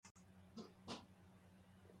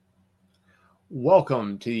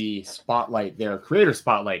Welcome to the Spotlight, their Creator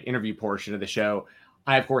Spotlight interview portion of the show.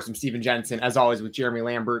 I, of course, am Stephen Jensen, as always, with Jeremy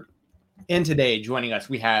Lambert. And today, joining us,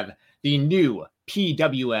 we have the new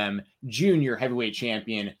PWM Junior Heavyweight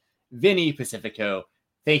Champion, Vinny Pacifico.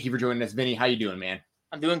 Thank you for joining us, Vinny. How you doing, man?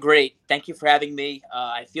 I'm doing great. Thank you for having me.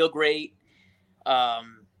 I feel great.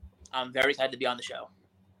 I'm very excited to be on the show.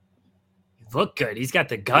 Look good. He's got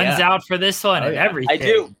the guns out for this one and everything. I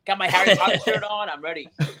do. Got my Harry Potter shirt on. I'm ready.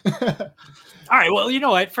 All right. Well, you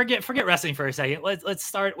know what? Forget wrestling for a second. Let's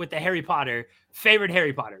start with the Harry Potter. Favorite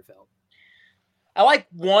Harry Potter film? I like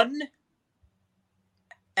 1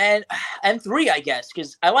 and 3, I guess,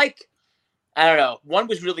 because I don't know. 1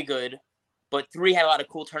 was really good, but 3 had a lot of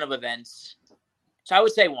cool turn of events. So I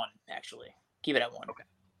would say 1, actually. Keep it at 1. Okay.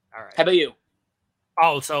 All right. How about you?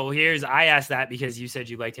 Oh, so I asked that because you said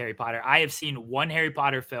you liked Harry Potter. I have seen 1 Harry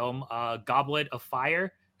Potter film, Goblet of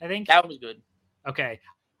Fire, I think. That was good. Okay.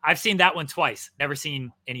 I've seen that one twice. Never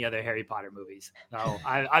seen any other Harry Potter movies. No,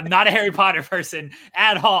 I'm not a Harry Potter person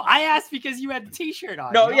at all. I asked because you had the T-shirt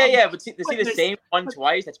on. No, yeah. But to see the same one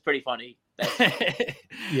twice, that's pretty funny.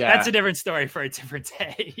 That's a different story for a different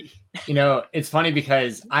day. You know, it's funny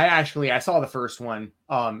because I saw the first one,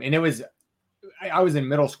 and it was, I was in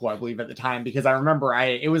middle school, I believe, at the time, because I remember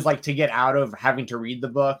it was like to get out of having to read the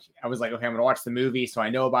book. I was like, okay, I'm going to watch the movie so I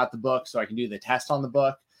know about the book so I can do the test on the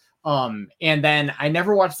book. And then I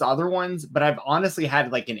never watched the other ones, but I've honestly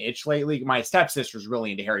had like an itch lately. My stepsister's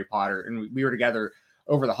really into Harry Potter, and we were together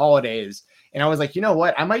over the holidays, and I was like, you know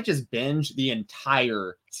what? I might just binge the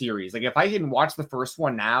entire series. Like if I can watch the first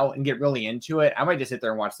one now and get really into it, I might just sit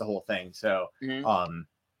there and watch the whole thing. So,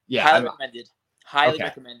 yeah. Highly recommended. Highly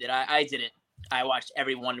recommended. I did it. I watched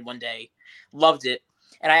every one in one day. Loved it.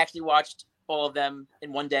 And I actually watched all of them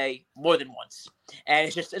in one day more than once. And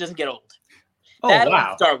it doesn't get old. Oh,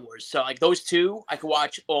 wow. Star Wars. So like those 2, I could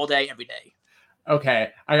watch all day, every day. Okay.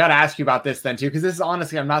 I got to ask you about this then too, because this is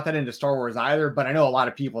honestly, I'm not that into Star Wars either, but I know a lot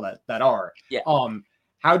of people that are. Yeah.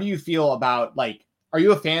 How do you feel about, like, are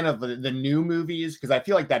you a fan of the new movies? Because I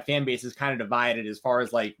feel like that fan base is kind of divided as far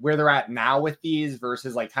as like where they're at now with these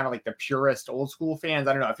versus like kind of like the purist old school fans.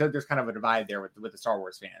 I don't know. I feel like there's kind of a divide there with the Star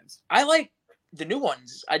Wars fans. I like the new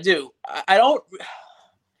ones. I do. I don't.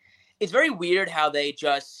 It's very weird how they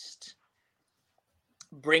just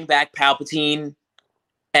bring back Palpatine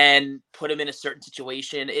and put him in a certain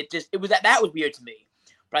situation. That was weird to me,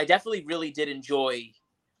 but I definitely really did enjoy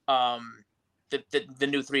the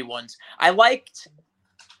new 3 ones. I liked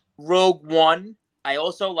Rogue One. I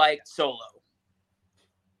also liked Solo.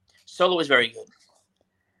 Solo was very good.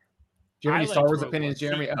 Do you have any Star Wars opinions,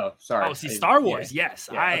 Jeremy? Oh, sorry. Oh, see, Star Wars, yes.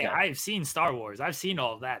 Yeah, okay. I've seen Star Wars. I've seen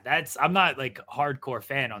all of that. I'm not like a hardcore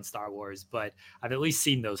fan on Star Wars, but I've at least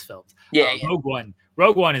seen those films. Yeah.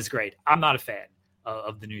 Rogue One is great. I'm not a fan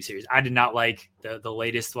of the new series. I did not like the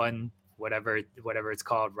latest one, whatever it's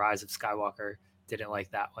called, Rise of Skywalker. Didn't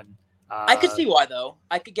like that one. I could see why, though.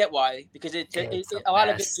 I could get why, because a lot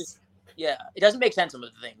of it just, it doesn't make sense, some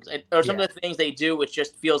of the things. Some of the things they do, which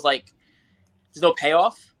just feels like there's no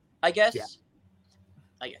payoff, I guess. Yeah.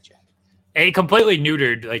 I get you. It completely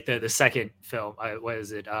neutered like the second film. What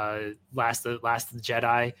is it? Last of the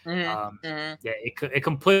Jedi. Mm-hmm. Yeah, it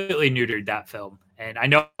completely neutered that film. And I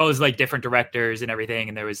know it was like different directors and everything,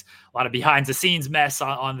 and there was a lot of behind the scenes mess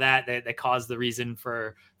on that caused the reason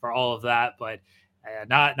for all of that. But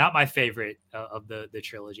not my favorite of the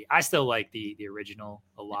trilogy. I still like the original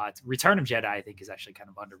a lot. Return of Jedi, I think, is actually kind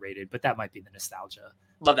of underrated, but that might be the nostalgia.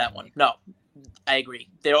 Love that one. No, I agree.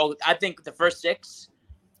 I think the first 6,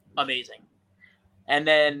 amazing. And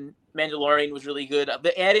then Mandalorian was really good.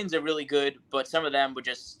 The add-ins are really good, but some of them were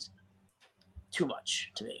just too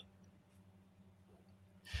much to me.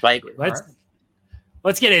 But I agree.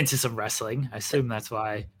 Let's get into some wrestling. I assume that's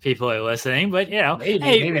why people are listening, but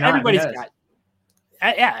maybe not, everybody's got.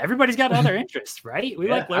 Everybody's got other interests, right? We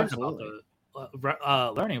like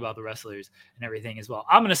learning about the wrestlers and everything as well.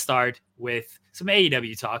 I'm going to start with some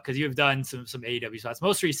AEW talk because you've done some AEW spots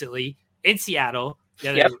most recently in Seattle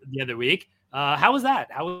the other week. How was that?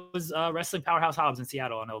 How was Wrestling Powerhouse Hobbs in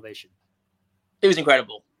Seattle on Elevation? It was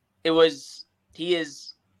incredible. He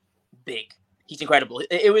is big. He's incredible.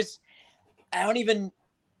 It was.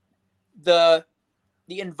 The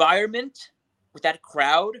environment with that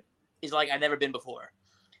crowd is like I've never been before.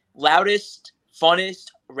 Loudest, funnest,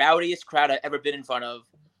 rowdiest crowd I've ever been in front of.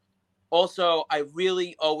 Also, I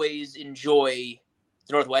really always enjoy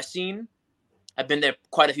the Northwest scene. I've been there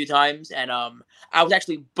quite a few times, and I was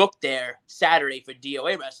actually booked there Saturday for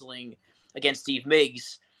DOA wrestling against Steve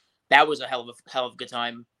Miggs. That was a hell of a good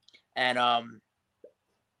time. And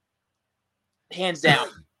hands down,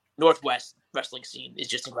 Northwest, wrestling scene is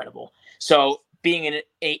just incredible. So being in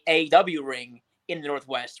a AEW ring in the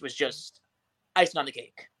Northwest was just icing on the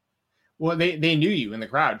cake. Well, they knew you in the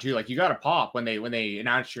crowd too. Like you got to pop when they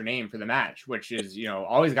announced your name for the match, which is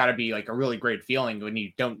always got to be like a really great feeling when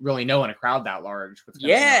you don't really know in a crowd that large what's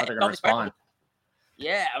gonna, how they're gonna respond.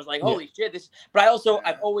 Yeah, I was like, holy shit! But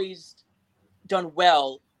I've always done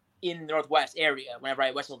well in the Northwest area whenever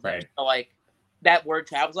I wrestled there. Right. So like that word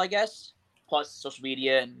travels, I guess. Plus social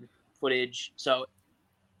media and footage. So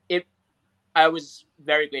I was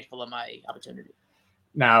very grateful of my opportunity.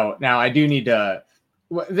 Now I do need to.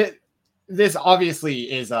 This obviously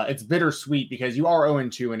is it's bittersweet because you are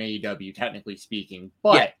 0-2 in AEW, technically speaking.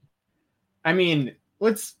 But I mean,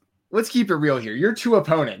 let's keep it real here. Your two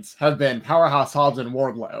opponents have been Powerhouse Hobbs and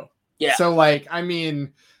Wardlow. Yeah. So like, I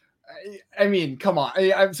mean, come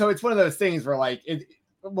on. So it's one of those things where like,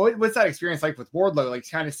 what's that experience like with Wardlow? Like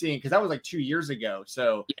kind of seeing, because that was like 2 years ago.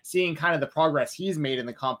 So seeing kind of the progress he's made in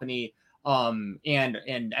the company. And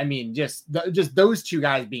I mean, just those two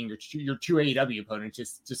guys being your two AEW opponents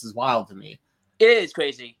just is wild to me. It is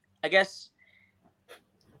crazy. I guess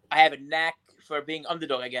I have a knack for being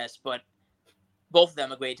underdog, I guess, but both of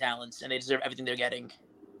them are great talents and they deserve everything they're getting.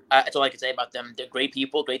 That's all I can say about them. They're great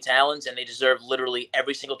people, great talents, and they deserve literally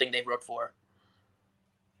every single thing they've worked for.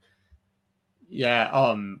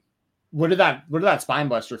 Yeah. What did that spine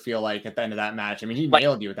buster feel like at the end of that match? I mean, he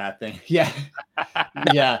nailed you with that thing. Yeah.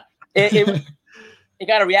 Yeah. It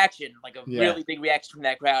got a reaction, like a really big reaction from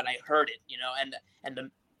that crowd. I heard it,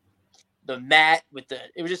 and the mat with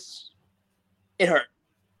it hurt.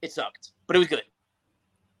 It sucked, but it was good.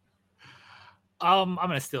 I'm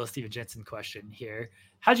gonna steal a Steven Jensen question here.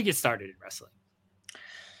 How'd you get started in wrestling?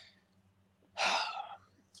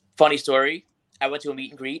 Funny story. I went to a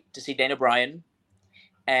meet and greet to see Daniel Bryan,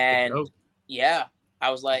 and I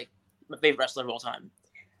was like, my favorite wrestler of all time.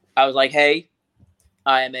 I was like, hey,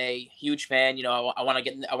 I am a huge fan. I want to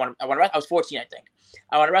get. I was 14, I think.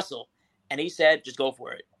 I want to wrestle, and he said, "Just go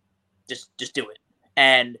for it. Just do it."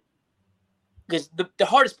 And because the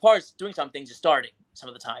hardest part is doing some things is starting some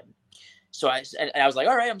of the time. So I was like,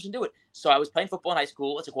 all right, I'm just gonna do it. So I was playing football in high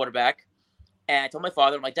school as a quarterback, and I told my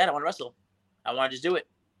father, I'm like, Dad, I want to wrestle. I want to just do it.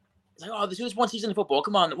 He's like, oh, this was one season of football.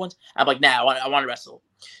 Come on, once. I'm like, nah, I want to wrestle.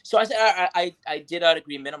 So I said, I did an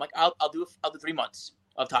agreement. I'm like, I'll do 3 months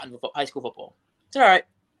of high school football. It's all right.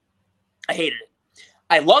 I hated it.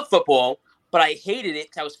 I loved football, but I hated it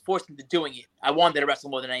because I was forced into doing it. I wanted to wrestle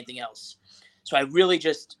more than anything else. So I really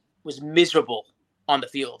just was miserable on the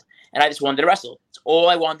field, and I just wanted to wrestle. That's all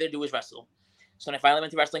I wanted to do was wrestle. So when I finally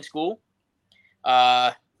went to wrestling school,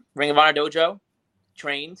 Ring of Honor dojo,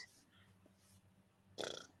 trained.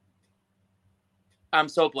 I'm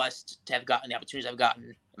so blessed to have gotten the opportunities I've gotten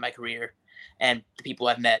in my career and the people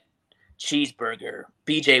I've met. Cheeseburger,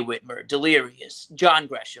 BJ Whitmer, Delirious, John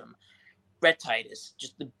Gresham, Brett Titus,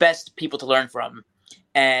 just the best people to learn from.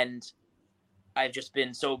 And I've just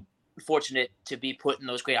been so fortunate to be put in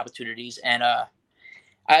those great opportunities. And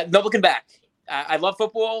I'm not looking back. I love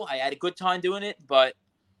football. I had a good time doing it, but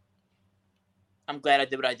I'm glad I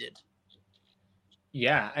did what I did.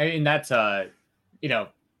 Yeah, I mean, that's,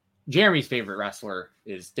 Jeremy's favorite wrestler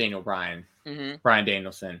is Daniel Bryan, Bryan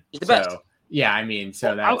Danielson. He's the best. Yeah, I mean,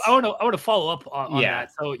 so that's... I want to follow up on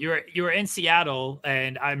that. So you were in Seattle,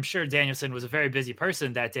 and I'm sure Danielson was a very busy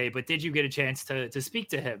person that day. But did you get a chance to speak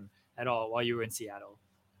to him at all while you were in Seattle?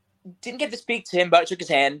 Didn't get to speak to him, but I shook his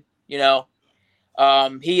hand.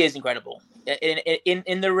 He is incredible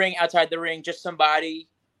in the ring, outside the ring. Just somebody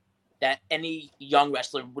that any young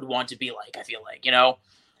wrestler would want to be like. I feel like,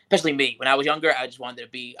 especially me. When I was younger, I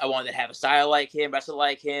wanted to have a style like him, wrestle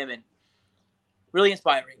like him, and really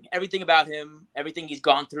inspiring. Everything about him, everything he's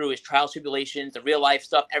gone through, his trials, tribulations, the real life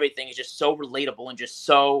stuff, everything is just so relatable and just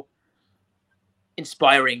so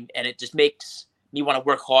inspiring. And it just makes me want to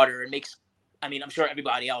work harder. I'm sure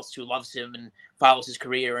everybody else who loves him and follows his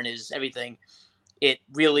career and his everything, it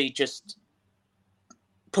really just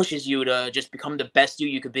pushes you to just become the best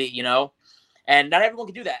you could be, And not everyone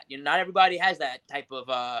can do that. Not everybody has that type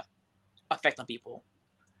of effect on people.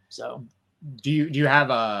 So do you have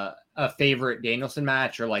a favorite Danielson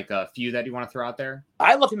match or like a few that you want to throw out there?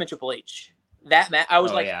 I love him in Triple H. That match, I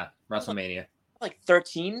was WrestleMania. Like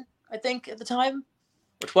 13, I think, at the time,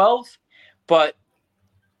 or 12. But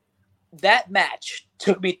that match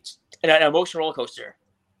took me an emotional roller coaster.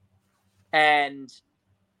 And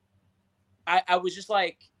I was just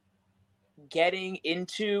like getting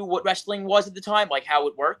into what wrestling was at the time, like how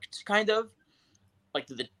it worked, kind of. Like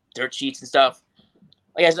the dirt sheets and stuff.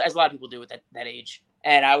 Like as a lot of people do at that age.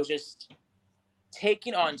 And I was just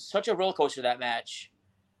taking on such a roller coaster that match.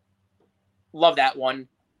 Love that one.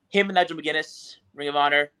 Him and Nigel McGuinness, Ring of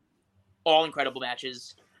Honor, all incredible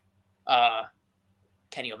matches.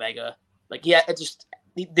 Kenny Omega,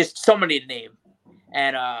 there's so many to name.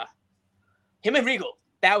 And him and Regal,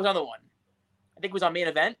 that was another one. I think it was on Main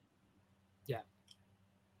Event. Yeah.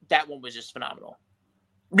 That one was just phenomenal.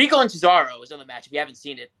 Regal and Cesaro was another match. If you haven't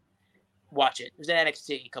seen it, watch it. It was in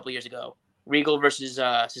NXT a couple years ago. Regal versus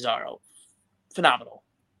Cesaro. Phenomenal.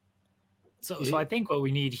 So I think what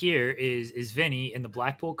we need here is Vinny in the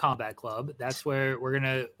Blackpool Combat Club. That's where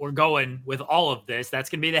we're going with all of this. That's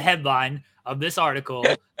gonna be the headline of this article,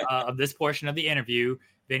 of this portion of the interview.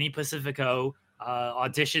 Vinny Pacifico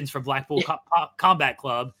auditions for Blackpool Combat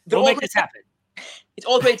Club. We'll make this happen. It's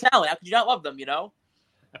all great talent. How could you not love them?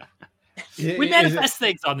 We manifest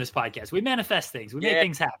things on this podcast. We manifest things. We make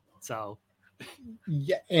things happen. So.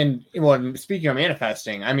 Yeah, and well, speaking of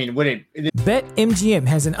manifesting, I mean, BetMGM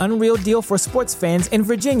has an unreal deal for sports fans in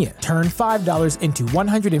Virginia. Turn $5 into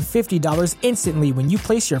 $150 instantly when you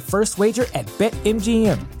place your first wager at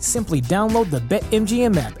BetMGM. Simply download the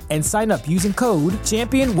BetMGM app and sign up using code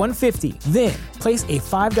Champion150. Then place a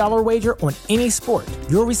 $5 wager on any sport.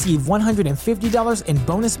 You'll receive $150 in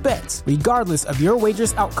bonus bets, regardless of your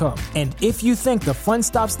wager's outcome. And if you think the fun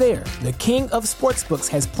stops there, the king of sportsbooks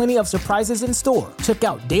has plenty of surprises in store. Check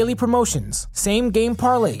out daily promotions, same game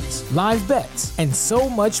parlays, live bets, and so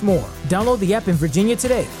much more. Download the app in Virginia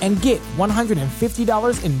today and get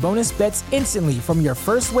 $150 in bonus bets instantly from your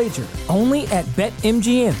first wager. Only at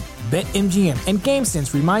BetMGM. BetMGM and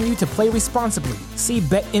GameSense remind you to play responsibly. See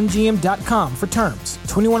BetMGM.com for terms.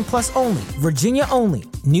 21 plus only. Virginia only.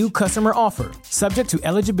 New customer offer. Subject to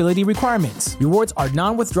eligibility requirements. Rewards are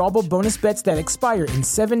non-withdrawable bonus bets that expire in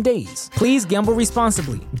 7 days. Please gamble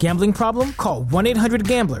responsibly. Gambling problem? Call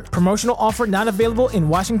 1-800-GAMBLER. Promotional offer not available in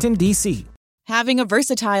Washington, D.C. Having a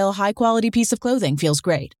versatile, high-quality piece of clothing feels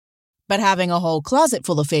great. But having a whole closet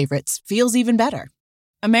full of favorites feels even better.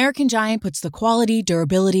 American Giant puts the quality,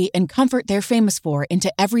 durability, and comfort they're famous for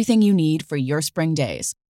into everything you need for your spring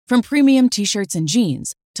days. From premium t-shirts and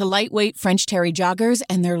jeans to lightweight French terry joggers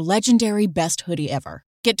and their legendary best hoodie ever.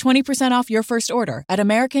 Get 20% off your first order at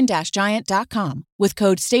american-giant.com with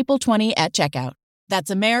code STAPLE20 at checkout.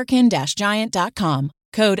 That's american-giant.com,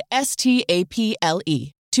 code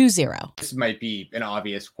STAPLE20. This might be an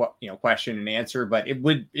obvious question and answer, but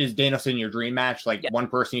is Danielson your dream match? One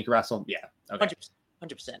person you can wrestle? Yeah. Okay.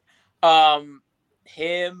 100%.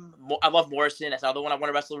 Him. I love Morrison. That's another one I want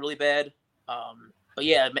to wrestle really bad. But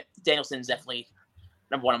yeah, Danielson's definitely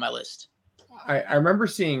number one on my list. I remember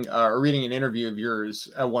seeing or reading an interview of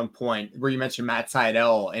yours at one point where you mentioned Matt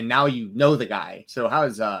Sydal, and now you know the guy. So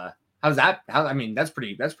how's that? That's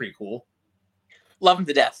pretty cool. Love him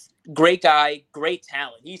to death. Great guy, great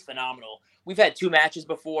talent. He's phenomenal. We've had 2 matches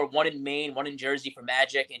before, one in Maine, one in Jersey for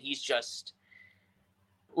Magic, and he's just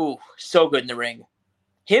so good in the ring.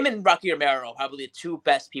 Him and Rocky Romero, probably the 2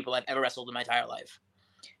 best people I've ever wrestled in my entire life.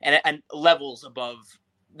 And levels above.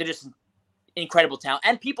 They're just incredible talent.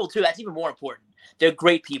 And people, too. That's even more important. They're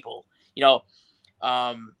great people. So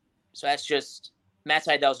that's just... Matt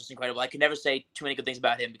Sydal's just incredible. I could never say too many good things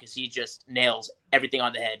about him because he just nails everything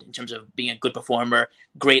on the head in terms of being a good performer,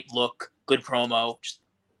 great look, good promo.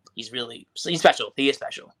 He's special. He is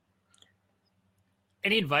special.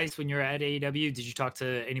 Any advice when you're at AEW? Did you talk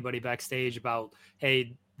to anybody backstage about,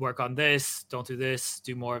 hey, work on this, don't do this,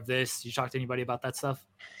 do more of this? Did you talk to anybody about that stuff?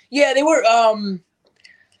 Yeah, they were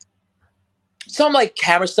some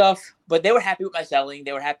camera stuff, but they were happy with my selling.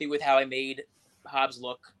 They were happy with how I made Hobbs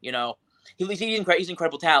look. He's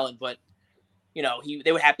incredible talent, but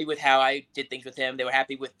they were happy with how I did things with him. They were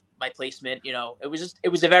happy with my placement. It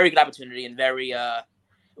was a very good opportunity and very what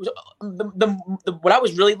I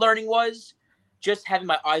was really learning was just having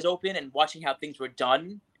my eyes open and watching how things were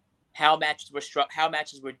done, how matches were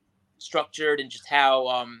structured, and just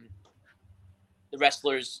how the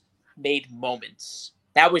wrestlers made moments.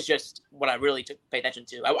 That was just what I really paid attention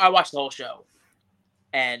to. I watched the whole show,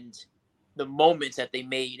 and the moments that they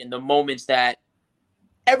made and the moments that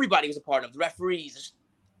everybody was a part of, the referees,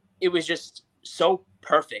 it was just so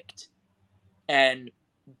perfect. And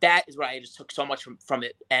that is what I just took so much from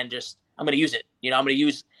it. And just, I'm going to use it. I'm going to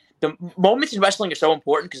use the moments in wrestling are so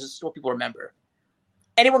important because it's what people remember.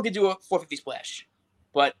 Anyone could do a 450 splash,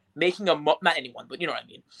 but making not anyone, but you know what I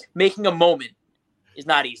mean? Making a moment is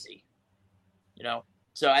not easy,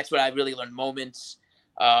 So that's what I really learned, moments.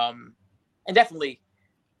 And definitely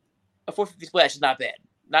a 450 splash is not bad.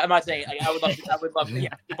 I'm not saying I would love to, you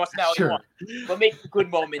bust out what you want, but make good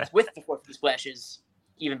moments with the 450 splashes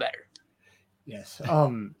even better. Yes.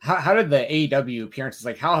 How did the AEW appearances,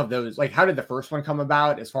 like, how did the first one come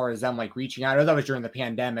about as far as them like reaching out? I know that was during the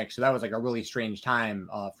pandemic, so that was like a really strange time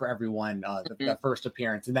for everyone. The first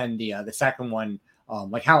appearance, and then the second one,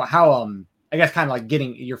 like how I guess kind of like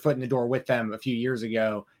getting your foot in the door with them a few years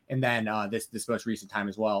ago, and then this most recent time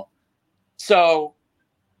as well. So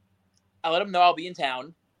I let them know I'll be in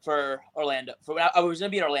town for Orlando. I was going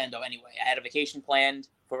to be in Orlando anyway. I had a vacation planned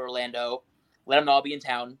for Orlando. Let them know I'll be in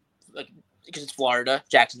town, like, because it's Florida,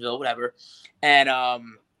 Jacksonville, whatever. And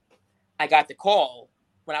I got the call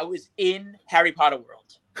when I was in Harry Potter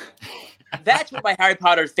World. That's where my Harry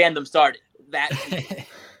Potter fandom started.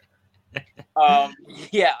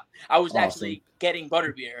 Yeah, I was actually getting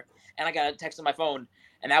butterbeer, and I got a text on my phone,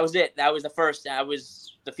 and that was it. That was the first. That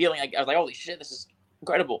was the feeling. I was like, holy shit, this is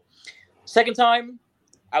incredible. Second time,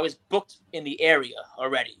 I was booked in the area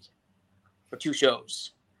already for 2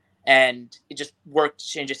 shows, and it just worked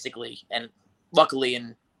synergistically and luckily,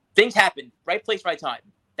 and things happened. Right place, right time.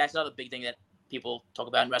 That's another big thing that people talk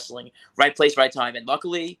about in wrestling. Right place, right time. And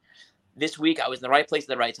luckily, this week I was in the right place at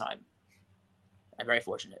the right time. I'm very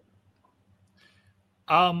fortunate.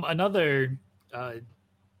 Another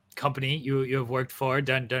company you have worked for,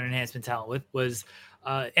 done enhancement talent with, was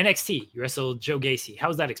NXT. You wrestled Joe Gacy. How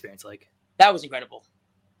was that experience like? That was incredible.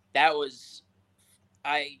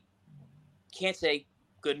 I can't say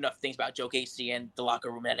good enough things about Joe Gacy and the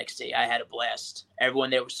locker room at NXT. I had a blast. Everyone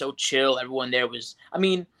there was so chill. Everyone there was, I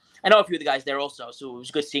mean, I know a few of the guys there also, so it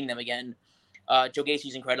was good seeing them again. Joe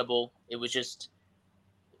Gacy's incredible. It was just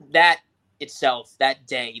that itself, that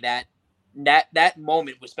day, that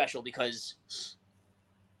moment was special because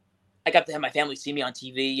I got to have my family see me on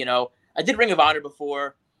TV. You know, I did Ring of Honor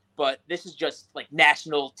before, but this is just like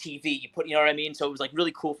national TV. You know what I mean? So it was like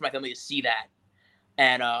really cool for my family to see that.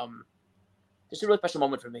 And just a really special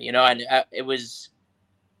moment for me, you know, and I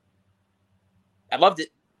loved it.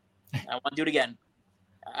 I want to do it again.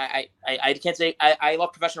 I can't say I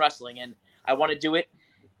love professional wrestling, and I want to do it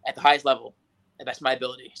at the highest level, the best of my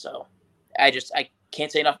ability. So I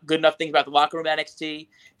can't say good enough things about the locker room at NXT,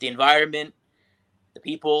 the environment, the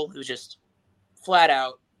people. It was just flat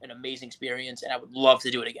out an amazing experience, and I would love to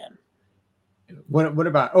do it again. What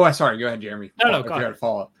about? Oh, sorry. Go ahead, Jeremy. No, go ahead.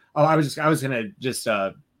 Follow up. Oh, I was gonna just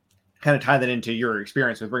kind of tie that into your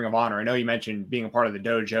experience with Ring of Honor. I know you mentioned being a part of the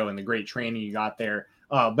dojo and the great training you got there,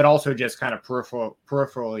 but also just kind of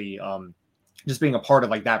peripherally, just being a part of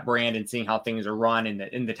like that brand and seeing how things are run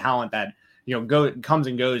and the talent that, you know, comes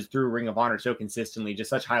and goes through Ring of Honor so consistently, just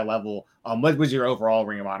such high level. What was your overall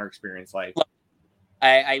Ring of Honor experience like?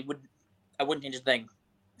 I wouldn't change a thing.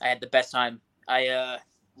 I had the best time. I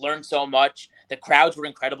learned so much. The crowds were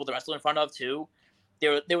incredible to wrestle in front of too.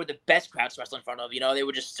 They were the best crowds to wrestle in front of. You know, they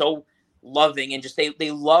were just so loving and just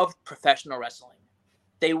they loved professional wrestling.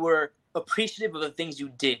 They were appreciative of the things you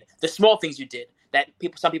did, the small things you did that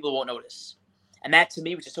some people won't notice. And that to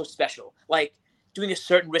me was just so special. Like doing a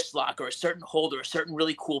certain wrist lock or a certain hold or a certain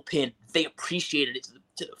really cool pin. They appreciated it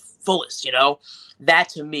to the fullest, you know? That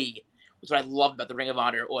to me was what I loved about the Ring of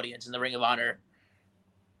Honor audience and the Ring of Honor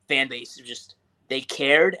fan base. It was just they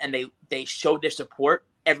cared and they showed their support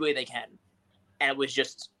every way they can. And it was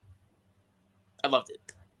just, I loved it.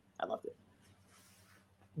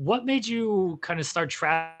 What made you kind of start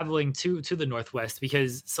traveling to the Northwest?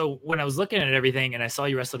 Because so when I was looking at everything and I saw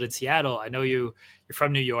you wrestled in Seattle, I know you're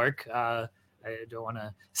from New York. I don't want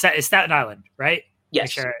to Staten Island, right?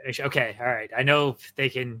 Yes. Okay. All right. I know they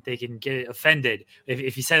can get offended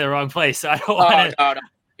if you say the wrong place. So I don't want to.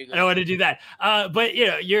 No. I don't want to do that. But you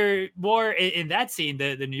know, you're more in that scene,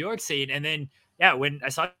 the New York scene, and then. Yeah, when I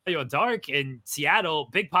saw you on Dark in Seattle,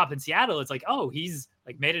 Big Pop in Seattle, it's like, oh, he's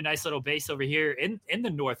like made a nice little base over here in the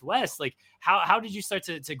Northwest. Like, how did you start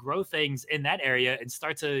to grow things in that area and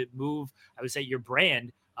start to move, I would say, your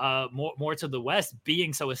brand more to the West,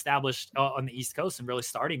 being so established on the East Coast and really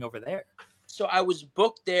starting over there? So I was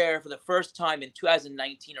booked there for the first time in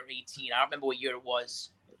 2019 or 18. I don't remember what year it was,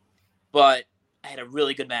 but I had a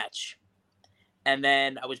really good match. And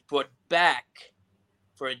then I was brought back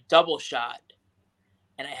for a double shot.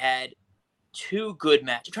 And I had 2 good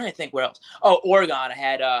matches. I'm trying to think where else. Oh, Oregon. I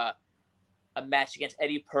had a match against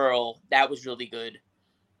Eddie Pearl. That was really good.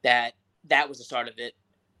 That was the start of it.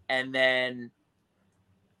 And then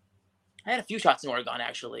I had a few shots in Oregon,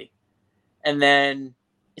 actually. And then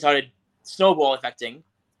it started snowball affecting.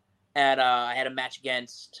 And I had a match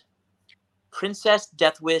against Princess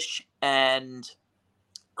Deathwish and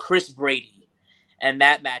Chris Brady. And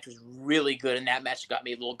that match was really good. And that match got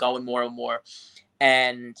me a little going more and more.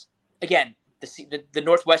 And again, the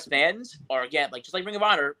Northwest fans are, again, like just like Ring of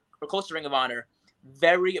Honor or close to Ring of Honor,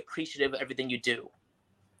 very appreciative of everything you do.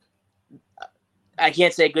 I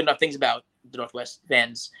can't say good enough things about the Northwest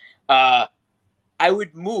fans. I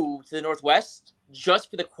would move to the Northwest just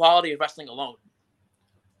for the quality of wrestling alone.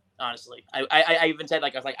 Honestly, I even said,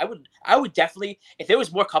 like, I was like, I would definitely, if there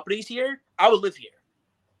was more companies here, I would live here.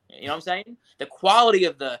 You know what I'm saying? The quality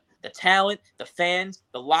of the talent, the fans,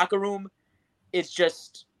 the locker room, it's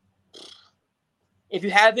just, if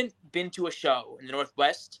you haven't been to a show in the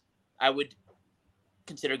Northwest, I would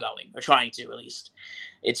consider going, or trying to at least.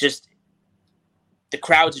 It's just, the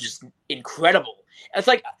crowds are just incredible. It's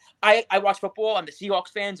like, I watch football, and the Seahawks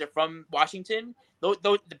fans are from Washington. Those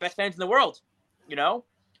the best fans in the world, you know?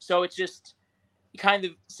 So it's just kind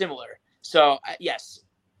of similar. So, yes,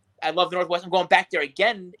 I love the Northwest. I'm going back there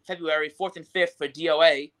again February 4th and 5th for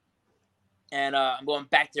DOA. And I'm going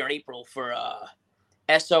back there in April for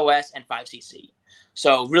SOS and 5cc.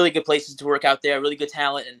 So really good places to work out there, really good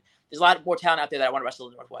talent. And there's a lot more talent out there that I want to wrestle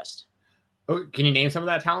in the Northwest. Oh, can you name some of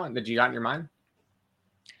that talent that you got in your mind?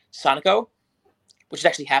 Sonico, which is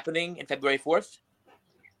actually happening in February 4th.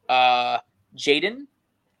 Jaden.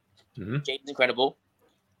 Mm-hmm. Jaden's incredible.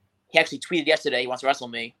 He actually tweeted yesterday he wants to wrestle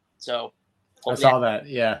me. So I saw that.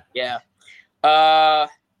 Yeah. Yeah.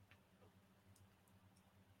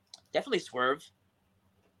 Definitely Swerve.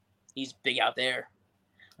 He's big out there.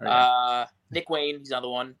 Okay. Nick Wayne, he's another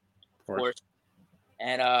one, of course.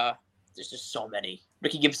 And there's just so many.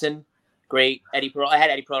 Ricky Gibson, great. Eddie Pearl. I had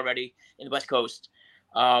Eddie Pearl already in the West Coast.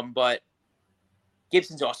 But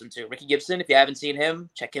Gibson's awesome too. Ricky Gibson, if you haven't seen him,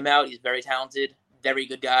 check him out. He's very talented, very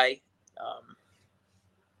good guy.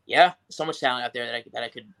 Yeah, so much talent out there that I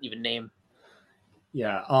could even name.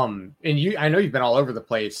 Yeah. And I know you've been all over the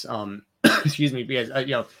place. Excuse me, because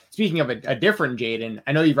speaking of a different Jaden,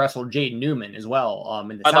 I know you've wrestled Jaden Newman as well.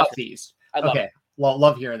 In the Southeast. Okay. Well,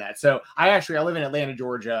 love hearing that. So I live in Atlanta,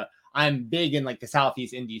 Georgia. I'm big in like the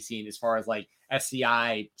Southeast indie scene as far as like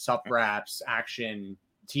SCI, Sup Raps, Action,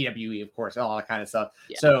 TWE, of course, all that kind of stuff.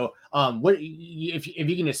 Yeah. So, what if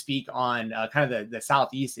you can just speak on kind of the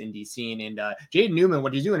Southeast indie scene and Jaden Newman,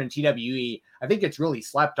 what he's doing in TWE? I think it's really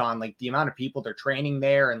slept on, like the amount of people they're training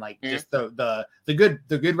there and like just the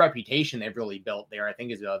good reputation they've really built there. I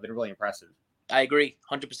think has been really impressive. I agree,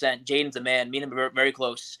 100%. Jaden's a man. Me and him are very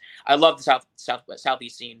close. I love the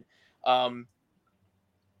Southeast scene. The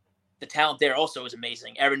talent there also is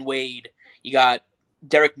amazing. Aaron Wade, you got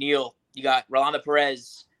Derek Neal. You got Rolando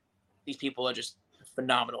Perez. These people are just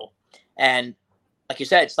phenomenal. And like you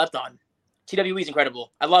said, slept on. TWE is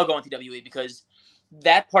incredible. I love going to TWE because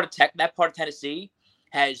that part of Tennessee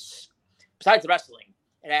has, besides the wrestling,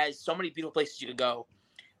 it has so many beautiful places you could go.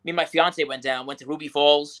 Me and my fiance went to Ruby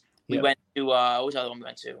Falls. We went to, what was the other one we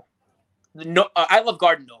went to? I love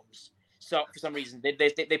garden gnomes. So for some reason,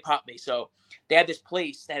 they popped me. So they had this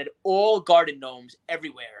place that had all garden gnomes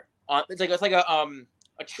everywhere. It's like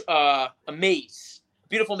a maze, a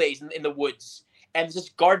beautiful maze in the woods, and there's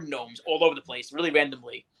just garden gnomes all over the place, really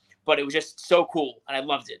randomly, but it was just so cool, and I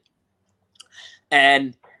loved it.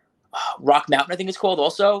 And Rock Mountain, I think it's called.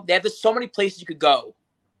 Also, they have so many places you could go.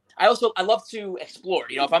 I love to explore.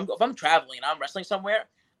 If I'm traveling and I'm wrestling somewhere,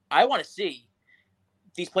 I want to see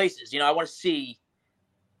these places. I want to see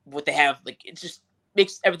what they have. Like, it just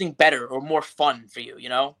makes everything better or more fun for you.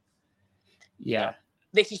 Yeah.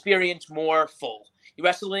 Makes the experience more full. You're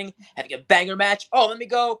wrestling, having a banger match. Oh, let me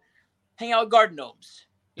go hang out with garden gnomes.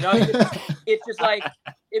 It's just like,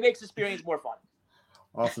 it makes the experience more fun.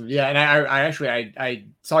 Awesome. Yeah. And I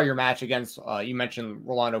saw your match against, you mentioned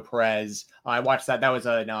Rolando Perez. I watched that. That was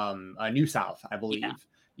a New South, I believe.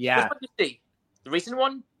 Yeah. Which one did you see? The recent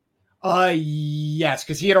one? Yes.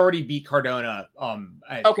 Cause he had already beat Cardona.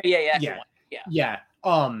 Okay. Yeah.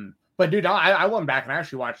 But dude, I went back and I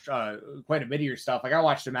actually watched quite a bit of your stuff. Like I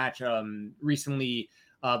watched a match recently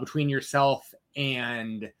between yourself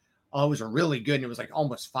and it was a really good, and it was like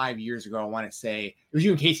almost 5 years ago. I want to say it was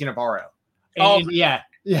you and Casey Navarro. And, yeah.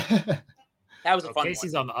 That was a fun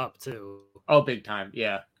Casey's one. on the up too. Oh, big time.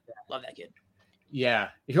 Yeah. Love that kid. Yeah.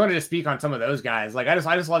 If you wanted to speak on some of those guys, like I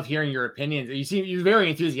just love hearing your opinions. You're very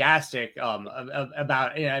enthusiastic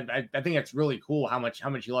about. I think it's really cool how much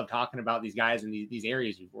you love talking about these guys in these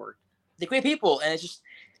areas you've worked. They're great people, and it's just,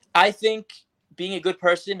 I think being a good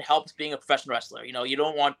person helps being a professional wrestler. You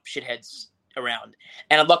don't want shitheads around,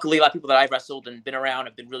 and luckily a lot of people that I've wrestled and been around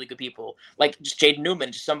have been really good people, like just Jaden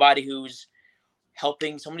Newman, just somebody who's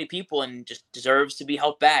helping so many people and just deserves to be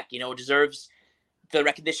helped back, deserves the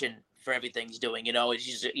recognition for everything he's doing.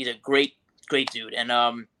 He's a great dude. And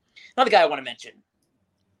another guy I want to mention,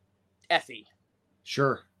 Effie.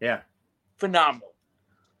 Sure. Yeah. Phenomenal.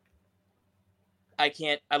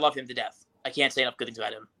 I love him to death. I can't say enough good things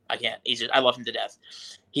about him. I can't. I love him to death.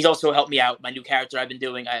 He's also helped me out. My new character I've been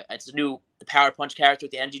doing. It's a new the Power Punch character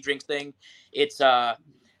with the energy drink thing. It's I've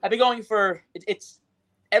been going for it's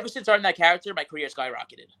ever since starting that character, my career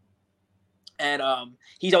skyrocketed. And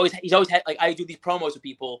he's always had, like, I do these promos with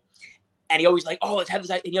people, and he always like, oh, let's have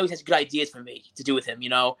this. And he always has good ideas for me to do with him,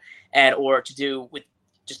 and or to do with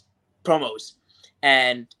just promos.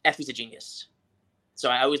 And Effie's a genius, so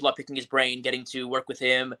I always love picking his brain, getting to work with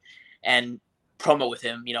him, and promo with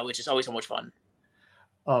him. It's just always so much fun.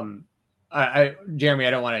 Jeremy,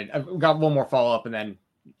 I don't want to. I've got one more follow up, and then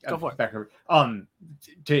go for it. Back over.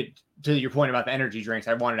 To your point about the energy drinks,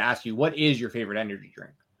 I wanted to ask you, what is your favorite energy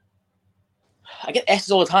drink? I get asked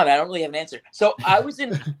this all the time. I don't really have an answer. So I was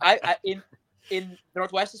in in the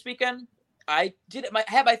Northwest this weekend. I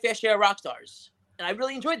had my fair share of rock stars, and I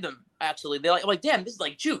really enjoyed them. Actually, I'm like, damn, this is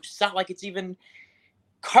like juice. It's not like it's even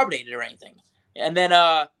carbonated or anything. And then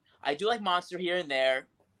I do like Monster here and there,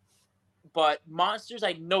 but Monsters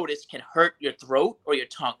I notice can hurt your throat or your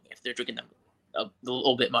tongue if they're drinking them a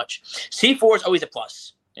little bit much. C4 is always a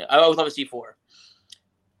plus. I always love a C4,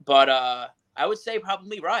 but I would say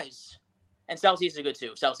probably Rise. And Celsius are good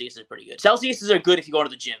too. Celsius is pretty good. Celsius are good if you go to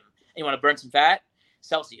the gym and you want to burn some fat.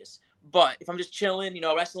 Celsius. But if I'm just chilling,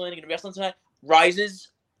 wrestling, and wrestling tonight, Rise,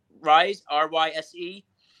 RYSE,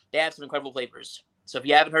 they have some incredible flavors. So if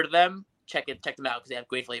you haven't heard of them, check them out because they have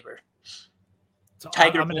great flavor. So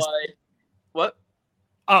Tiger Blood. What?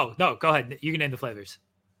 Oh no, go ahead. You can name the flavors.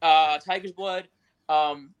 Tiger's Blood,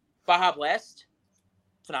 Baja Blast,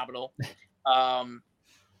 phenomenal.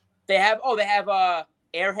 They have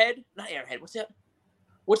Airhead, not Airhead. What's that?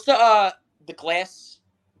 What's the glass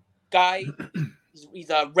guy? He's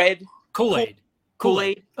a red Kool-Aid.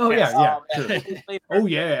 Oh yes. yeah. Oh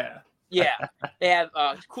yeah. Yeah. They have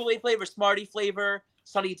Kool-Aid flavor, Smartie flavor,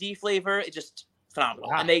 Sunny D flavor. It's just phenomenal.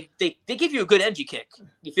 Wow. And they give you a good energy kick.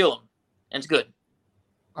 You feel them, and it's good.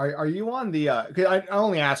 Are you on the? Because I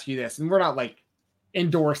only ask you this, and we're not like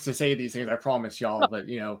endorsed to say these things. I promise y'all, but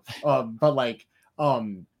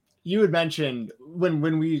you had mentioned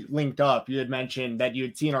when we linked up, you had mentioned that you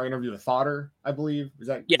had seen our interview with Fodder, I believe. Is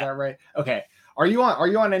that right? Okay. Are you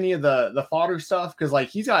on any of the Fodder stuff? Because like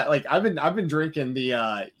he's got like I've been drinking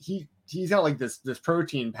the he's got like this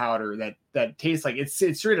protein powder that tastes like it's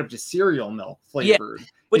straight up just cereal milk flavored. Yeah.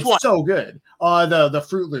 Which one? So good. The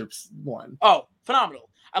Fruit Loops one. Oh, phenomenal.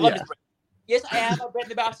 I love his brand. Yes, I am a brand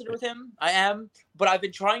ambassador with him. I am, but I've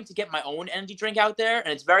been trying to get my own energy drink out there, and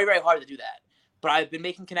it's very, very hard to do that. But I've been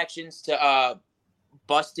making connections to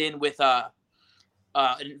bust in with an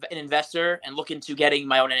investor and look into getting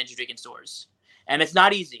my own energy drink in stores. And it's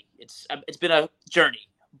not easy. It's been a journey,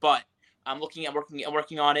 but I'm working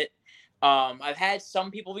on it. I've had some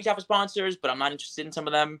people reach out for sponsors, but I'm not interested in some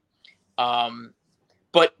of them.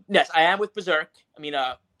 But yes, I am with Berserk.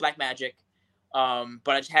 Black Magic.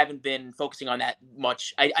 But I just haven't been focusing on that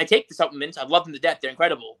much. I take the supplements. I love them to death. They're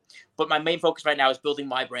incredible. But my main focus right now is building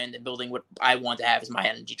my brand and building what I want to have as my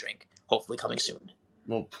energy drink, hopefully coming soon.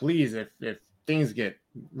 Well, please, if things get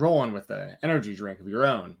rolling with the energy drink of your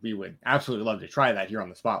own, we would absolutely love to try that here on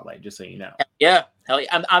the Spotlight, just so you know. Yeah, hell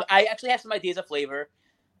yeah. I actually have some ideas of flavor.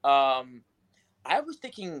 I was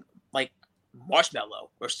thinking like marshmallow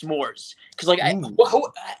or s'mores. Because like,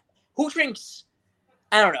 who drinks,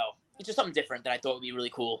 I don't know. It's just something different that I thought would be really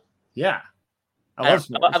cool. Yeah. I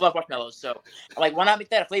love marshmallows. So like, why not make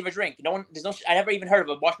that a flavored drink? I never even heard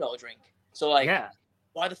of a marshmallow drink. So like,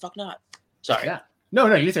 why the fuck not? Sorry. Yeah.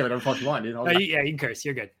 No, you say whatever the fuck you want, dude. You can curse.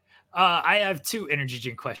 You're good. I have two energy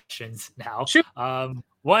drink questions now. Sure.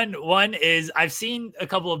 One is I've seen a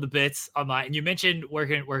couple of the bits online, and you mentioned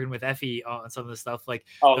working with Effie on some of the stuff, like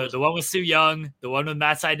the one with Sue Young, the one with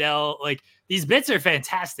Matt Sydal. Like these bits are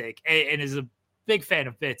fantastic, and is a big fan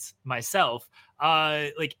of bits myself.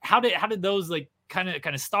 Like how did those like kind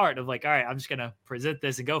of start? Of like, all right, I'm just gonna present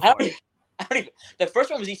this and go for it. The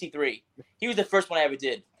first one was EC3. He was the first one I ever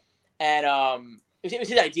did, and it was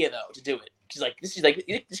his idea though to do it. He's like,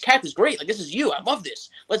 this character's great. Like, this is you. I love this.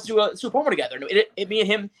 Let's do a promo together. And me and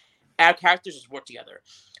him, our characters just work together.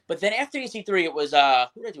 But then after EC3, it was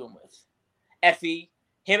who did I do him with? Effie.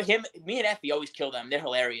 Me and Effie always kill them. They're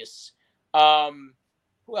hilarious.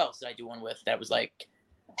 Who else did I do one with? That was like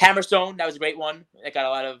Hammerstone. That was a great one. That got a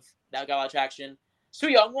lot of traction.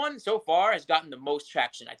 Sue Young one so far has gotten the most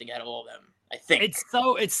traction, I think, out of all of them. I think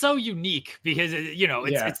it's so unique because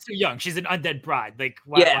it's Sue Young. She's an undead bride. Like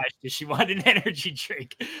why does she want an energy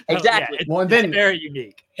drink? Exactly. It's very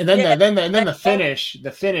unique. And then the finish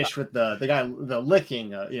with the guy the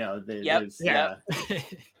licking. And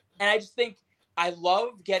I just think I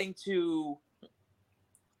love getting to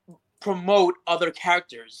promote other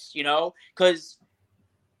characters, because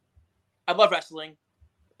I love wrestling.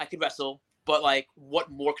 I could wrestle. but like, what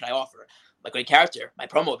more can I offer? My great character, my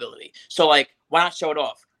promo ability. So like, why not show it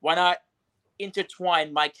off? Why not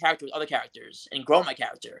intertwine my character with other characters and grow my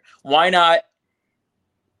character? Why not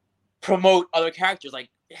promote other characters, like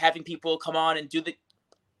having people come on and do the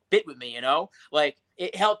bit with me, you know? Like,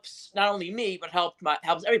 it helps not only me, but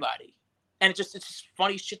helps everybody. And it's just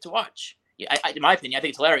funny shit to watch. Yeah, in my opinion, I think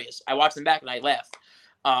it's hilarious. I watch them back and I laugh.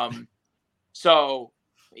 So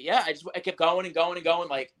yeah, I kept going and going and going.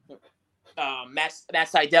 Like Matt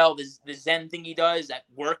Seidel, the Zen thing he does that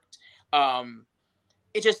worked.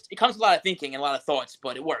 It comes with a lot of thinking and a lot of thoughts,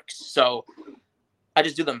 but it works. So I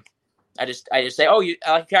just do them. I just say, oh,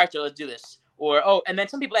 I like your character, let's do this. Or, oh, and then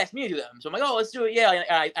some people ask me to do them. So I'm like, oh, let's do it. Yeah.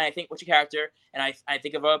 And I think, what's your character? And I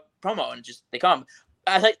think of a promo and just, they come.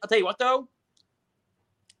 I'll tell you what, though.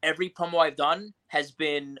 Every promo I've done has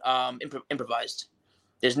been improvised.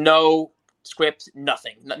 There's no script,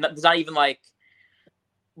 nothing. There's not even like,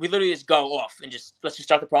 we literally just go off and let's just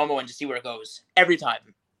start the promo and just see where it goes. Every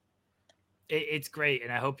time. It's great.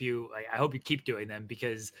 And I hope you keep doing them,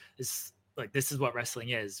 because this is what wrestling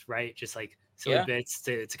is, right? Just like silly bits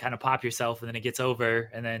to kind of pop yourself, and then it gets over,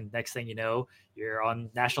 and then next thing you know, you're on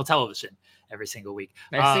national television every single week.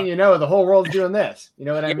 Next thing you know, the whole world's doing this. You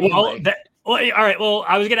know what I mean? Well, all right. Well,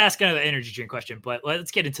 I was going to ask another energy drink question, but let's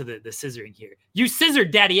get into the scissoring here. You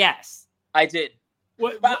scissored daddy ass. I did.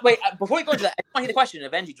 Wait, before we go to that, I want to hear the question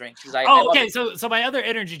of energy drinks. Okay. So my other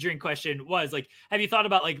energy drink question was like, have you thought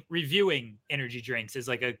about like reviewing energy drinks as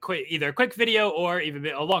like either a quick video or even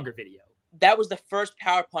a longer video? That was the first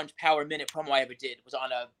Power Punch Power Minute promo I ever did. It was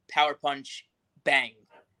on a Power Punch Bang.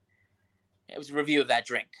 It was a review of that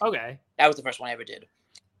drink. Okay. That was the first one I ever did.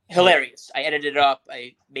 Hilarious. I edited it up.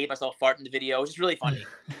 I made myself fart in the video. It was just really funny.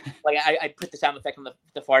 Like I put the sound effect on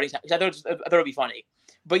the farting sound, because I thought it'd be funny.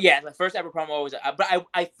 But yeah, my first ever promo was. But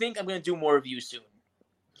I think I'm gonna do more reviews soon.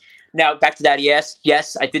 Now back to Daddy Ass.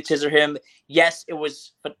 Yes, I did scissor him. Yes, it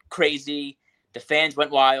was crazy. The fans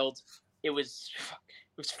went wild. It was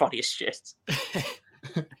funny as shit.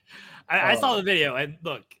 I saw the video, and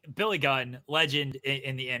look, Billy Gunn, legend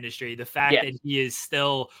in the industry. The fact that he is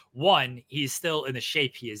still he's still in the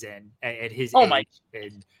shape he is in at his age,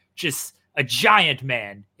 and just a giant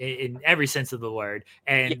man in every sense of the word.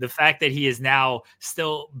 And the fact that he is now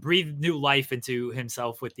still breathed new life into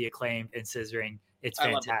himself with the Acclaim and scissoring, it's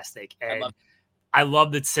fantastic. I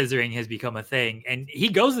love that scissoring has become a thing. And he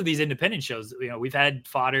goes to these independent shows. You know, we've had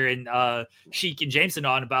Fodder and Sheik and Jameson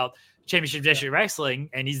on about Championship District Wrestling,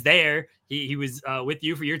 and he's there. He was with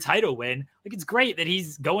you for your title win. Like, it's great that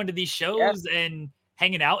he's going to these shows and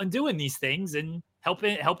hanging out and doing these things and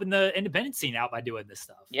helping the independent scene out by doing this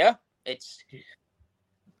stuff. Yeah,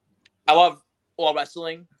 I love all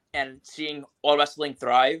wrestling and seeing all wrestling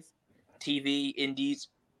thrive. TV, indies,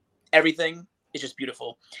 everything is just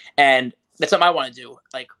beautiful, and that's something I want to do.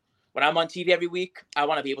 Like, when I'm on TV every week, I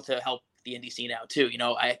want to be able to help the indie scene out too. You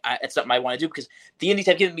know, it's something I want to do, because the indies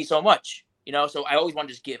have given me so much, you know, so I always want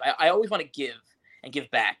to just give. I always want to give and give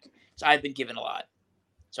back. So I've been given a lot.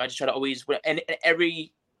 So I just try to always, and in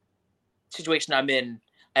every situation I'm in,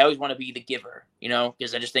 I always want to be the giver, you know,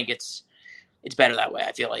 because I just think it's better that way.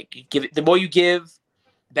 I feel like the more you give,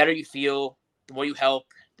 the better you feel. The more you help,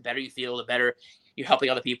 the better you feel, the better you're helping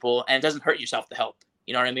other people, and it doesn't hurt yourself to help.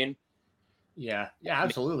 You know what I mean? Yeah,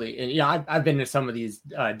 absolutely. And I've been to some of these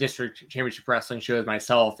district championship wrestling shows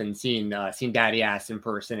myself, and seen Daddy Ass in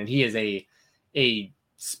person, and he is a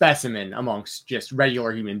specimen amongst just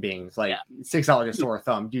regular human beings. Like, $6 a sore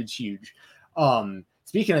thumb, dude's huge.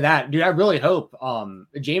 Speaking of that, dude, I really hope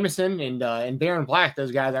Jameson and Baron Black,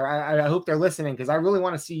 those guys, I hope they're listening, because I really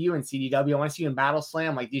want to see you in CDW. I want to see you in Battle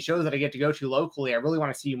Slam, like these shows that I get to go to locally. I really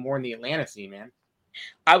want to see you more in the Atlanta scene, man.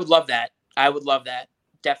 I would love that.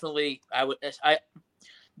 Definitely,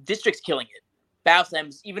 District's killing it. Battle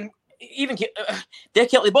Slams, even they're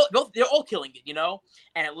killing. They're all killing it, you know.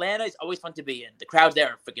 And Atlanta is always fun to be in. The crowds there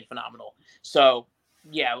are freaking phenomenal. So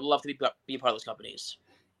yeah, I would love to be a part of those companies.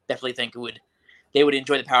 Definitely think they would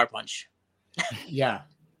enjoy the Power Punch. Yeah.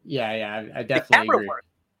 I definitely the camera agree. work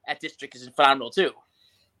at District is phenomenal too.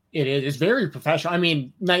 It is. It's very professional. I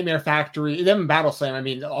mean, Nightmare Factory, them Battle Slam. I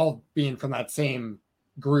mean, all being from that same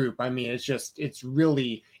group. I mean, it's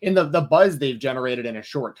really, in the buzz they've generated in a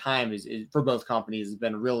short time is for both companies has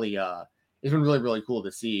been really it's been really cool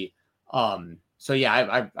to see. So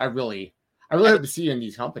yeah, I really hope to see you in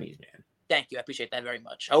these companies, man. Thank you. I appreciate that very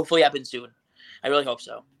much. Hopefully happens soon. I really hope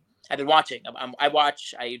so. I've been watching. I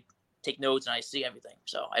watch, I take notes, and I see everything.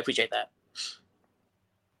 So I appreciate that.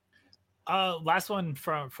 Last one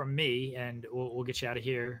from me, and we'll get you out of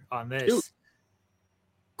here on this. Dude.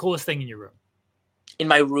 Coolest thing in your room? In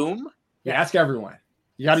my room? Yeah, ask everyone.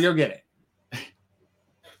 You got to go get it.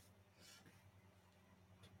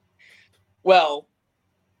 Well,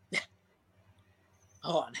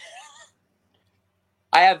 hold on.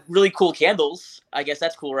 I have really cool candles. I guess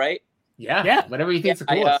that's cool, right? Yeah. Whatever you think's the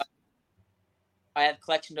coolest. I have a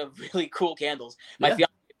collection of really cool candles. My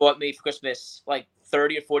fiance bought me for Christmas like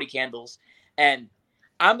 30 or 40 candles. And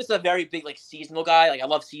I'm just a very big like seasonal guy. Like I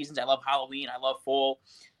love seasons. I love Halloween. I love fall.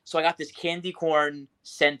 So I got this candy corn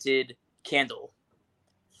scented candle.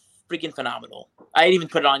 Freaking phenomenal. I didn't even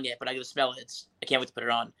put it on yet, but I can smell it. I can't wait to put it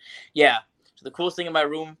on. Yeah. So the coolest thing in my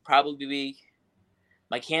room probably be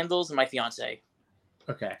my candles and my fiance.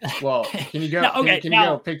 Okay. Well, can you go? Can you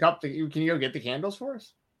go pick up the? Can you go get the candles for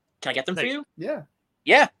us? Can I get them for you? Yeah.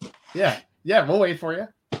 Yeah. Yeah. We'll wait for you.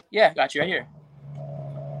 Yeah, got you right here.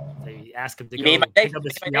 They ask him to You go made my pick up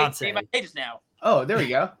his day. fiance. Made my day just now. Oh, there we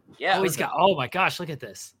go. Yeah. Oh, he's got. Oh my gosh, look at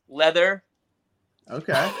this. Leather.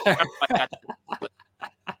 Okay. I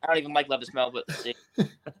don't even like leather smell, but let's see.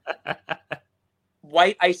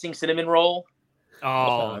 White icing cinnamon roll.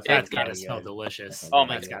 Oh, That's that's gotta gotta be smell good. delicious. Oh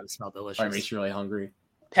my That's God. gotta smell delicious. Probably makes you really hungry.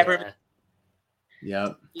 Peppermint.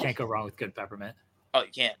 Yep. Can't go wrong with good peppermint. Oh,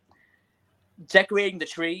 you can't. Decorating the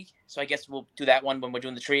tree. So I guess we'll do that one when we're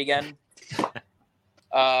doing the tree again.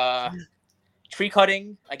 Tree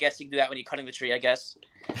cutting. I guess you can do that when you're cutting the tree, I guess.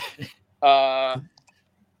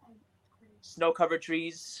 Snow-covered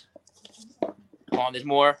trees. Come on, there's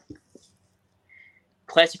more.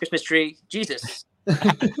 Classic Christmas tree. Jesus.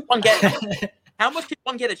 How much could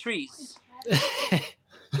one get of trees?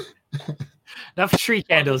 Enough tree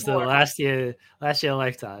candles though. Last year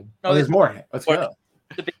lifetime. No, there's more. Let's go.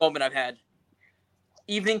 The big moment I've had.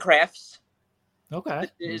 Evening crafts. Okay.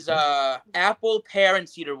 This is apple, pear, and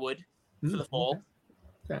cedar wood for the fall.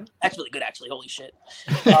 Okay. That's really good, actually. Holy shit.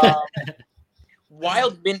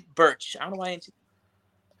 Wild mint birch. I don't know why.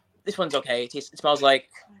 This one's okay. It smells like.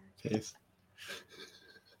 Taste.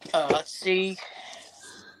 Let's see.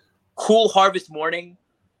 Cool harvest morning.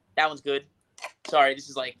 That one's good. Sorry, this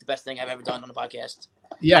is like the best thing I've ever done on the podcast.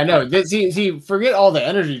 Yeah, no. See, forget all the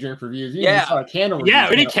energy drink reviews. You just saw a candle review. Yeah,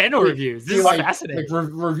 we need candle reviews. This is fascinating. Like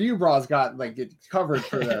Review Bros got like it covered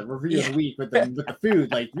for the review of the week with the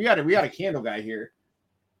food. Like we got a candle guy here.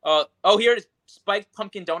 Here it is. Spiked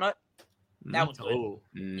pumpkin donut. That one's good. Oh,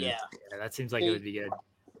 yeah, that seems like it would be good.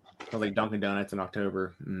 Like Dunkin' Donuts in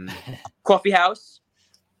October. Coffee house.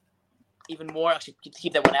 Even more. I should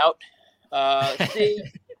keep that one out. Let's see.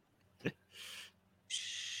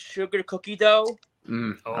 Sugar cookie dough.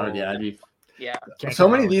 Oh yeah, yeah. So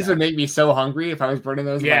many of these would make me so hungry if I was burning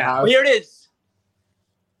those in my house. Well, here it is.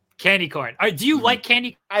 Candy corn. Do you like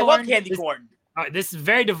candy corn? I love candy corn. This is a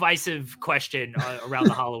very divisive question around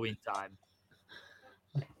the Halloween time.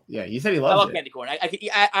 Yeah, he said he loves it. I love candy corn.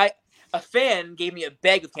 A fan gave me a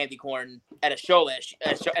bag of candy corn at a show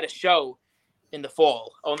at a show in the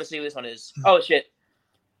fall. Oh, let's see what this one is. Oh shit.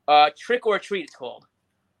 Trick or treat it's called.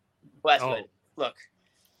 Well, that's good. Look.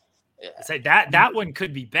 So that one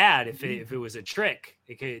could be bad if it was a trick.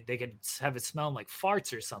 They could have it smelling like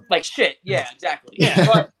farts or something. Like shit. Yeah, exactly. Yeah.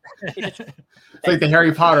 But it's like the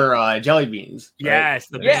Harry Potter jelly beans. Right? Yes.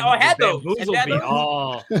 I had those.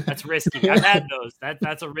 Oh, that's risky. I've had those.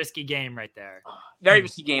 That's a risky game right there. Very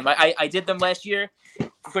risky game. I did them last year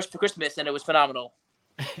for Christmas, and it was phenomenal.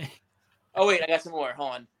 Oh wait, I got some more.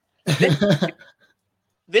 Hold on.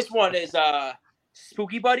 This one is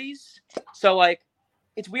Spooky Buddies. So like.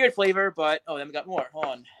 It's weird flavor, but then we got more. Hold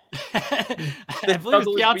on. I believe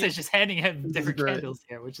his fiance is just handing him different candles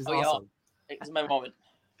here, which is awesome. Yeah, this is my moment.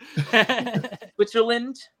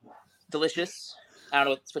 Switzerland, delicious. I don't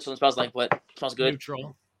know what Switzerland smells like, but it smells good.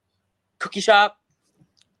 Neutral. Cookie shop.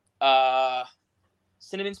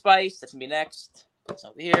 Cinnamon spice. That's gonna be next. That's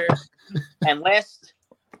over here. And last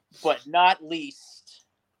but not least,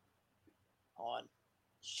 hold on.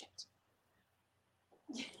 Shit.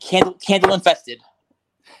 Candle infested.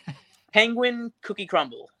 Penguin cookie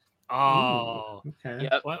crumble. Oh, okay.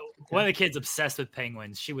 Yep. One of the kids obsessed with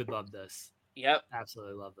penguins. She would love this. Yep.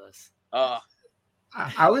 Absolutely love this.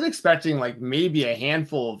 I was expecting like maybe a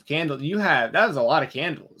handful of candles. That was a lot of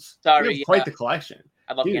candles. Sorry, you have quite the collection.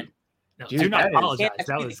 I love candles. No, do not apologize.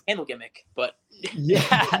 That was a candle gimmick, but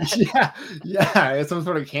yeah. It's some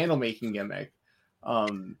sort of candle making gimmick.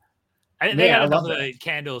 They got the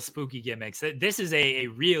candle spooky gimmicks. This is a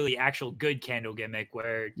really actual good candle gimmick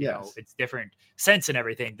where you know it's different scents and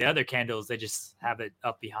everything. The other candles, they just have it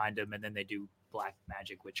up behind them and then they do black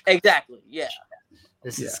magic witchcraft. Exactly. Yeah.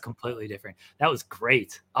 This is completely different. That was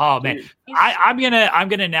great. Oh man, I'm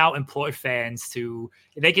gonna now implore fans to.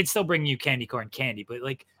 They can still bring you candy corn candy, but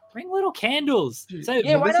like. Bring little candles. Why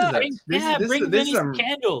not? Bring Vinny some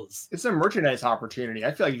candles. It's a merchandise opportunity.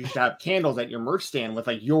 I feel like you should have candles at your merch stand with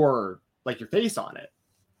like your face on it.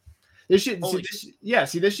 This should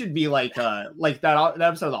this should be like that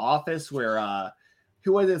episode of The Office where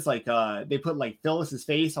who was this, like they put like Phyllis's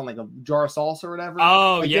face on like a jar of salsa or whatever.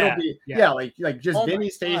 Oh, like, yeah. Like just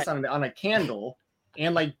Vinny's face on a candle,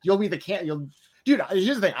 and like you'll be the candle. Dude,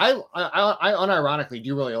 here's the thing. I unironically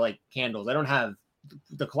do really like candles. I don't have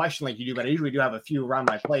the collection like you do, but I usually do have a few around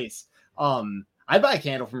my place. I'd buy a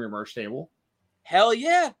candle from your merch table. Hell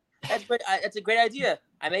yeah. That's a great idea.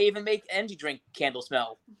 I may even make energy drink candle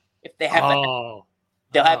smell if they have that.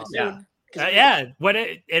 They'll have it soon.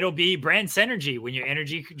 It'll be brand synergy. When your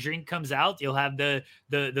energy drink comes out, you'll have the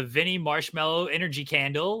Vinny marshmallow energy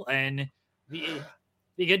candle and be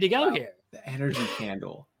good to go here. The energy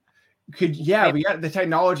candle. We got the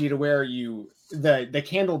technology to where the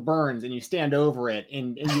candle burns and you stand over it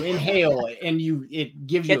and you inhale and it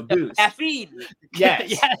gives you a boost. Caffeine.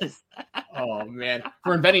 Yes. Yes. Oh man,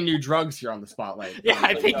 we're inventing new drugs here on the spotlight. Yeah,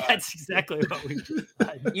 I think that's exactly what we do.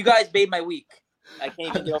 You guys made my week. I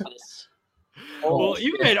can't even get over this. Well,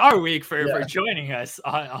 you made our week for joining us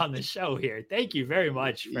on the show here. Thank you very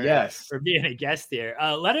much for being a guest here.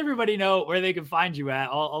 Let everybody know where they can find you at,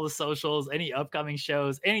 all the socials, any upcoming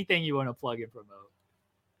shows, anything you want to plug and promote.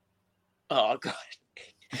 Oh, God.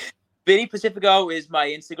 Vinny Pacifico is my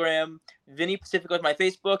Instagram. Vinny Pacifico is my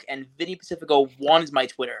Facebook. And Vinny Pacifico 1 is my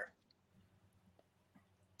Twitter.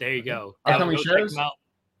 There you go. Upcoming shows?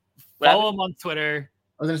 Follow him on Twitter.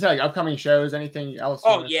 I was going to say, like, upcoming shows, anything else?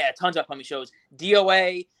 Oh, yeah, tons of upcoming shows.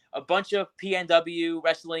 DOA, a bunch of PNW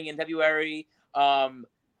wrestling in February. I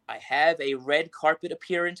have a red carpet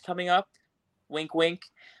appearance coming up. Wink, wink.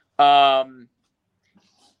 What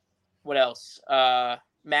else?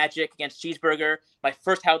 Magic against Cheeseburger. My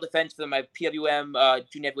first title defense for my PWM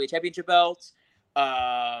Junior Heavyweight Championship belt.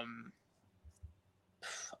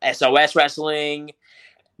 SOS Wrestling.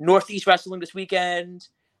 Northeast Wrestling this weekend.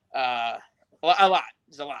 A lot.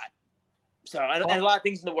 There's a lot. So, and a lot of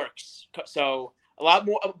things in the works. So, a lot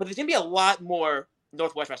more. But there's going to be a lot more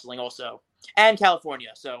Northwest Wrestling also. And California.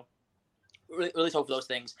 So, really hope for those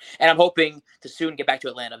things. And I'm hoping to soon get back to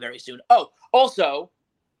Atlanta very soon. Oh, also,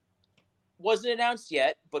 wasn't announced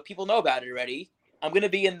yet, but people know about it already. I'm going to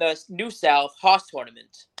be in the New South Haas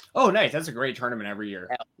tournament. Oh, nice. That's a great tournament every year.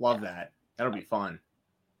 Love that. That'll be fun.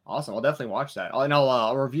 Awesome. I'll definitely watch that. And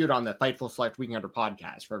I'll review it on the Fightful Select Weekender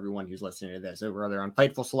podcast for everyone who's listening to this over there on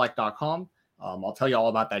FightfulSelect.com. I'll tell you all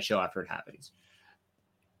about that show after it happens.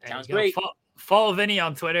 Sounds great. Follow Vinny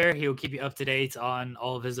on Twitter. He'll keep you up to date on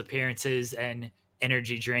all of his appearances and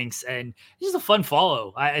energy drinks. And it's just a fun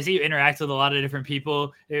follow. I see you interact with a lot of different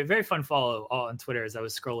people. Very fun follow on Twitter as I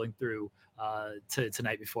was scrolling through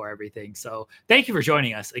tonight before everything. So thank you for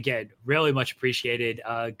joining us again. Really much appreciated.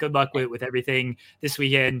 Good luck with everything this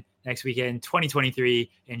weekend, next weekend,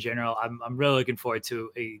 2023 in general. I'm really looking forward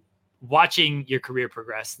to watching your career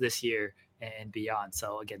progress this year and beyond.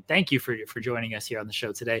 So again, thank you for joining us here on the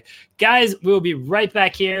show today. Guys, we'll be right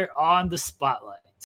back here on the Spotlight.